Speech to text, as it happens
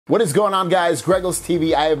What is going on, guys?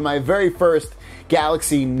 GregglesTV. I have my very first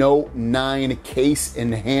Galaxy Note 9 case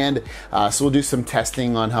in hand. So we'll do some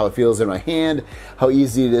testing on how it feels in my hand, how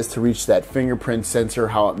easy it is to reach that fingerprint sensor,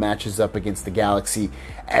 how it matches up against the Galaxy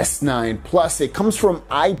S9 Plus. It comes from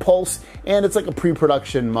iPulse and it's like a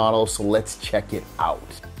pre-production model, so let's check it out.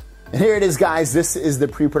 And here it is, guys. This is the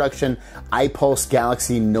pre-production iPulse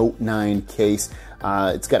Galaxy Note 9 case.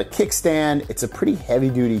 It's got a kickstand. It's a pretty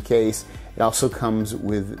heavy-duty case. It also comes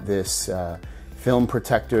with this film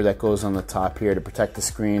protector that goes on the top here to protect the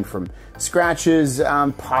screen from scratches,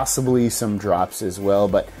 possibly some drops as well.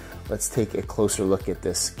 But let's take a closer look at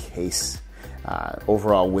this case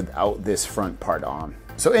overall without this front part on.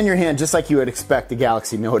 So in your hand, just like you would expect the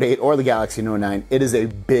Galaxy Note 8 or the Galaxy Note 9, it is a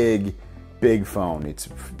big, big phone. It's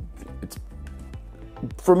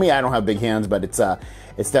for me, I don't have big hands, but it's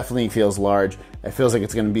definitely feels large. It feels like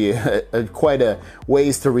it's going to be quite a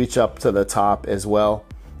ways to reach up to the top as well.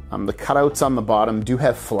 The cutouts on the bottom do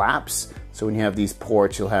have flaps, so when you have these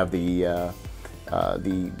ports, you'll have the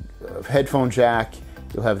headphone jack,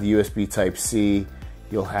 you'll have the USB Type-C,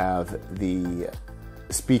 you'll have the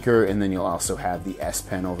speaker, and then you'll also have the S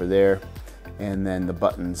Pen over there, and then the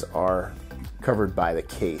buttons are covered by the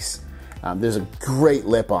case. There's a great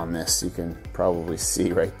lip on this, you can probably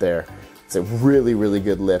see right there. It's a really, really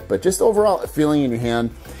good lip, but just overall feeling in your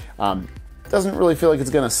hand, doesn't really feel like it's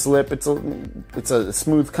gonna slip. It's a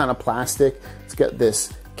smooth kind of plastic. It's got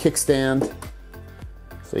this kickstand,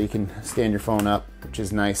 so you can stand your phone up, which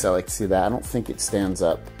is nice. I like to see that. I don't think it stands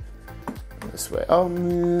up this way. Oh,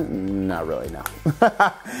 not really, no.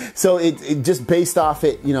 So it just based off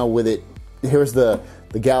it, you know, with it, here's the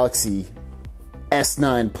Galaxy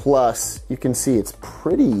S9 Plus. You can see it's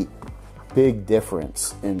pretty big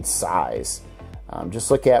difference in size.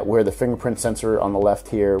 Just look at where the fingerprint sensor on the left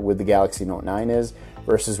here with the Galaxy Note 9 is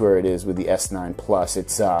versus where it is with the S9 Plus.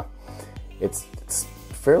 It's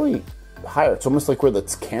fairly higher. It's almost like where the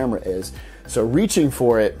camera is. So reaching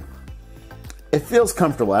for it, it feels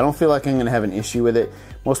comfortable. I don't feel like I'm going to have an issue with it.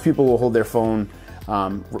 Most people will hold their phone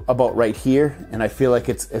about right here, and I feel like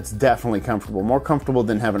it's definitely comfortable. More comfortable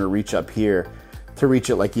than having to reach up here to reach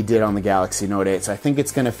it like you did on the Galaxy Note 8. So I think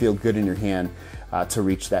it's going to feel good in your hand to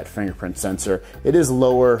reach that fingerprint sensor. It is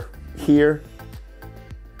lower here,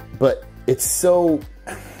 but it's so,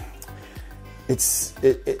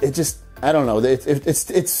 it just, I don't know.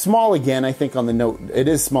 It's small again, I think, on the Note. It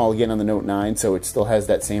is small again on the Note 9, so it still has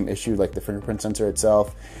that same issue like the fingerprint sensor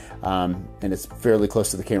itself. And it's fairly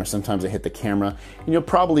close to the camera. Sometimes I hit the camera, and you'll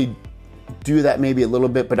probably do that maybe a little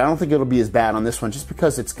bit, but I don't think it'll be as bad on this one just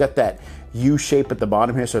because it's got that U shape at the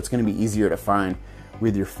bottom here, so it's going to be easier to find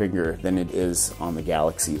with your finger than it is on the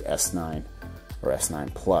Galaxy S9 or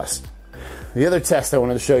S9 Plus. The other test I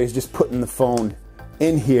wanted to show you is just putting the phone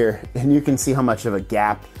in here, and you can see how much of a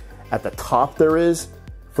gap at the top there is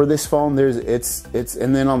for this phone.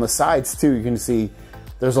 And then on the sides too, you can see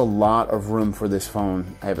there's a lot of room for this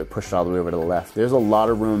phone. I have it pushed all the way over to the left. There's a lot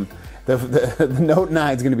of room. The Note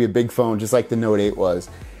 9 is going to be a big phone, just like the Note 8 was.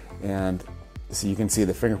 And so you can see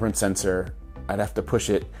the fingerprint sensor. I'd have to push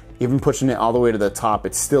it. Even pushing it all the way to the top,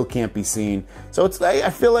 it still can't be seen. So I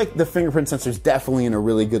feel like the fingerprint sensor is definitely in a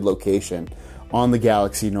really good location on the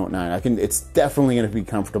Galaxy Note 9. It's definitely going to be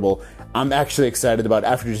comfortable. I'm actually excited about it.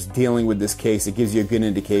 After just dealing with this case, it gives you a good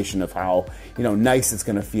indication of how, you know, nice it's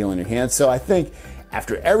going to feel in your hand. So I think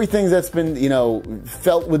after everything that's been, you know,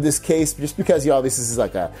 felt with this case, just because obviously this is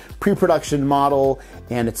like a pre-production model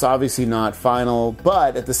and it's obviously not final,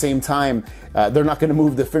 but at the same time, they're not going to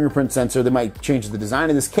move the fingerprint sensor. They might change the design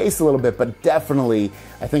of this case a little bit, but definitely,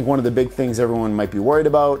 I think one of the big things everyone might be worried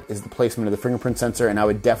about is the placement of the fingerprint sensor, and I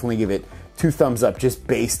would definitely give it 2 thumbs up just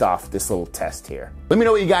based off this little test here. Let me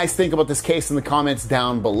know what you guys think about this case in the comments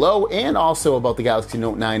down below, and also about the Galaxy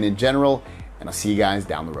Note 9 in general, and I'll see you guys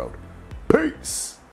down the road. Peace!